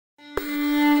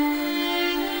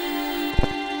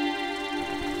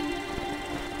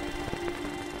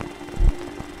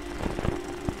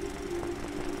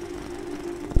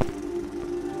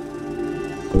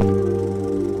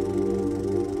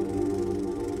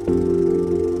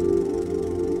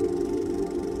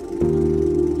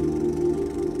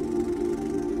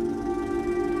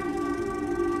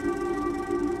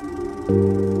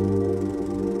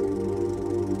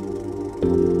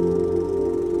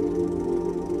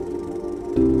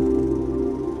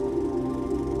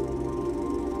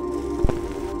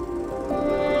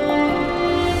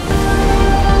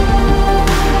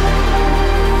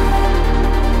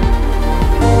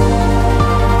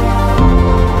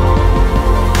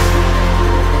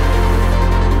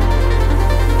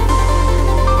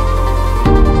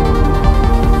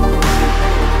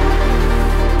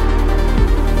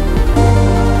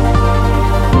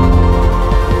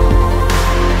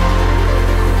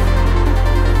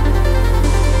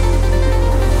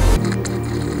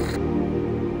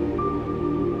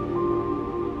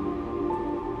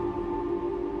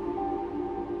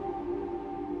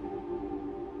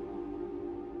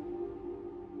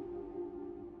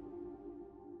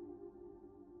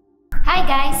Hi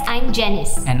guys, I'm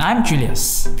Janice. And I'm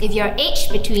Julius. If you're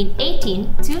aged between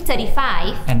 18 to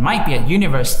 35 and might be at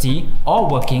university or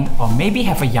working or maybe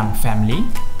have a young family,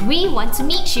 we want to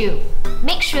meet you.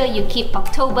 Make sure you keep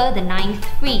October the 9th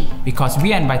free, because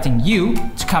we are inviting you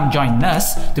to come join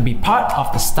us to be part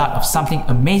of the start of something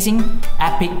amazing,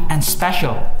 epic and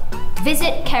special.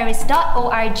 Visit charis.org.my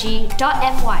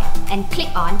and click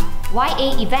on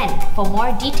YA event for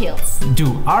more details. Do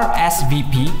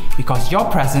RSVP because your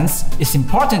presence is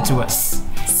important to us.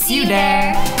 See you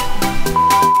there!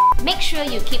 Make sure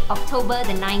you keep October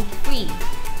the 9th free.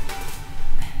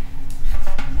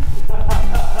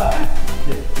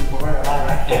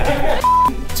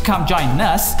 To come join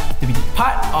us to be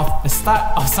part of the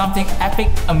start of something epic,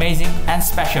 amazing and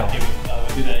special. Okay,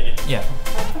 we'll do that again. Yeah.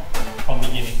 From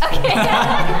beginning. Okay.